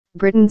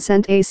Britain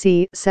sent a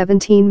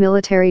C-17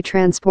 military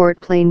transport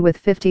plane with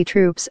 50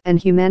 troops and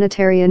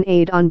humanitarian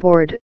aid on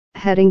board,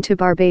 heading to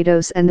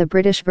Barbados and the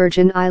British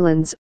Virgin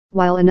Islands,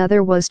 while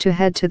another was to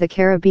head to the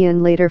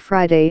Caribbean later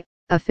Friday,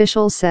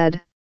 officials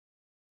said.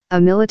 A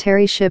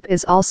military ship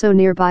is also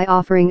nearby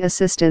offering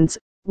assistance,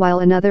 while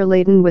another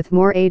laden with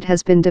more aid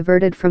has been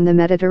diverted from the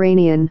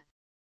Mediterranean.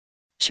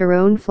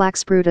 Sharon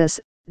Flax-Brutus,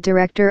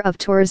 Director of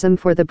Tourism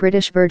for the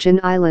British Virgin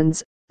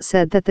Islands,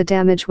 said that the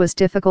damage was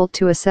difficult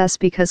to assess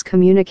because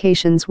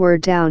communications were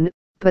down,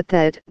 but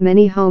that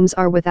many homes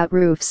are without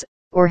roofs,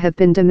 or have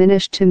been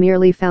diminished to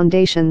merely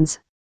foundations.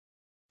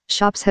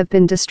 Shops have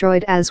been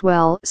destroyed as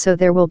well, so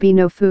there will be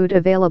no food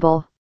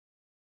available.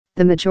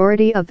 The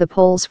majority of the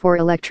poles for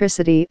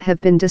electricity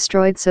have been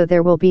destroyed, so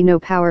there will be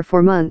no power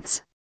for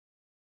months.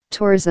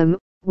 Tourism,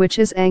 which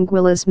is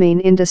Anguilla's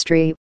main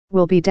industry,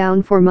 will be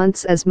down for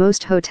months as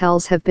most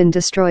hotels have been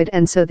destroyed,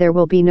 and so there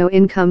will be no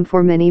income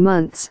for many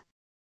months.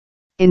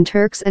 In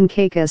Turks and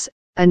Caicos,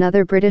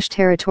 another British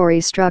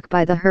territory struck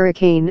by the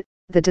hurricane,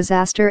 the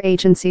disaster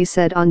agency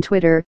said on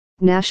Twitter,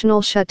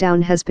 national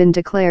shutdown has been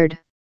declared.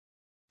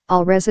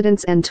 All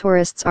residents and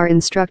tourists are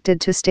instructed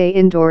to stay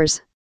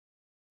indoors.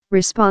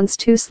 Response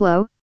too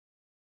slow?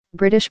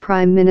 British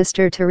Prime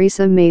Minister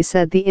Theresa May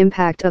said the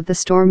impact of the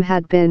storm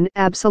had been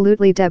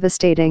absolutely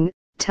devastating,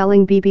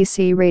 telling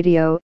BBC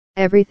Radio,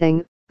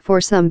 "Everything,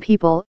 for some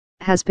people,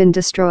 has been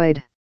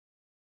destroyed."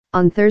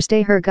 On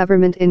Thursday her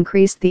government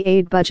increased the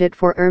aid budget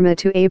for Irma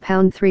to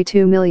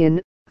 £32 million,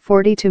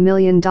 $42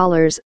 million,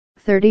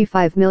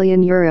 €35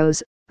 million,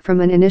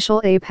 from an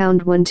initial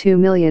 £12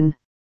 million.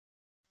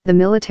 The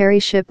military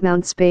ship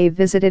Mounts Bay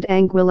visited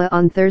Anguilla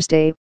on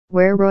Thursday,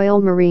 where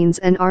Royal Marines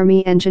and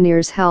Army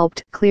engineers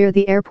helped clear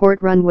the airport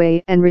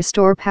runway and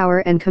restore power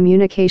and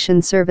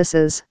communication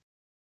services.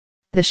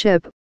 The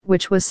ship,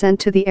 which was sent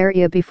to the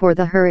area before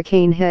the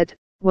hurricane hit,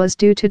 was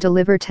due to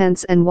deliver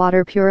tents and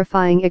water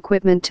purifying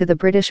equipment to the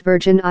British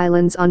Virgin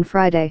Islands on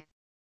Friday.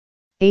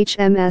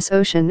 HMS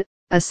Ocean,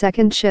 a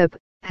second ship,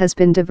 has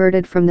been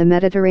diverted from the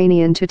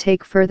Mediterranean to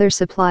take further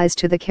supplies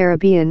to the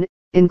Caribbean,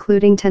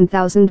 including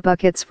 10,000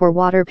 buckets for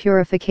water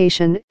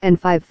purification and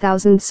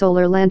 5,000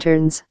 solar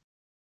lanterns.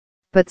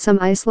 But some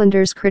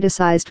Icelanders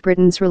criticized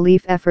Britain's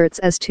relief efforts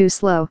as too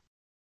slow.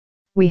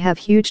 "We have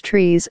huge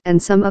trees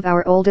and some of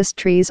our oldest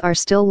trees are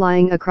still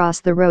lying across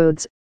the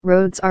roads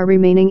are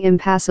remaining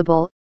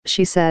impassable,"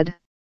 she said.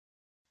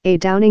 A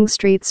Downing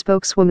Street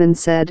spokeswoman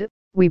said,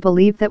 "We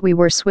believe that we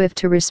were swift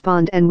to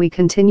respond and we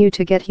continue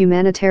to get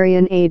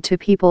humanitarian aid to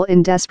people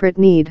in desperate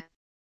need."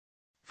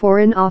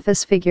 Foreign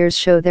Office figures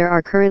show there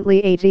are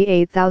currently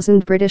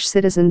 88,000 British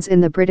citizens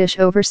in the British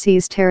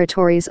Overseas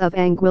Territories of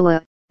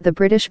Anguilla, the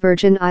British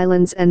Virgin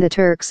Islands and the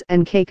Turks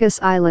and Caicos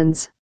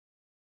Islands.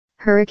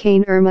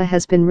 Hurricane Irma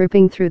has been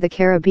ripping through the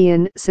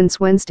Caribbean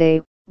since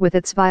Wednesday, with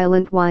its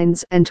violent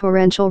winds and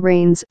torrential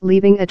rains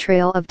leaving a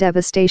trail of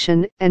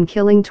devastation and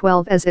killing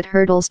 12 as it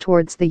hurtles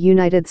towards the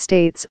United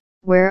States,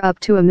 where up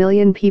to 1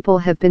 million people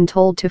have been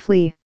told to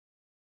flee.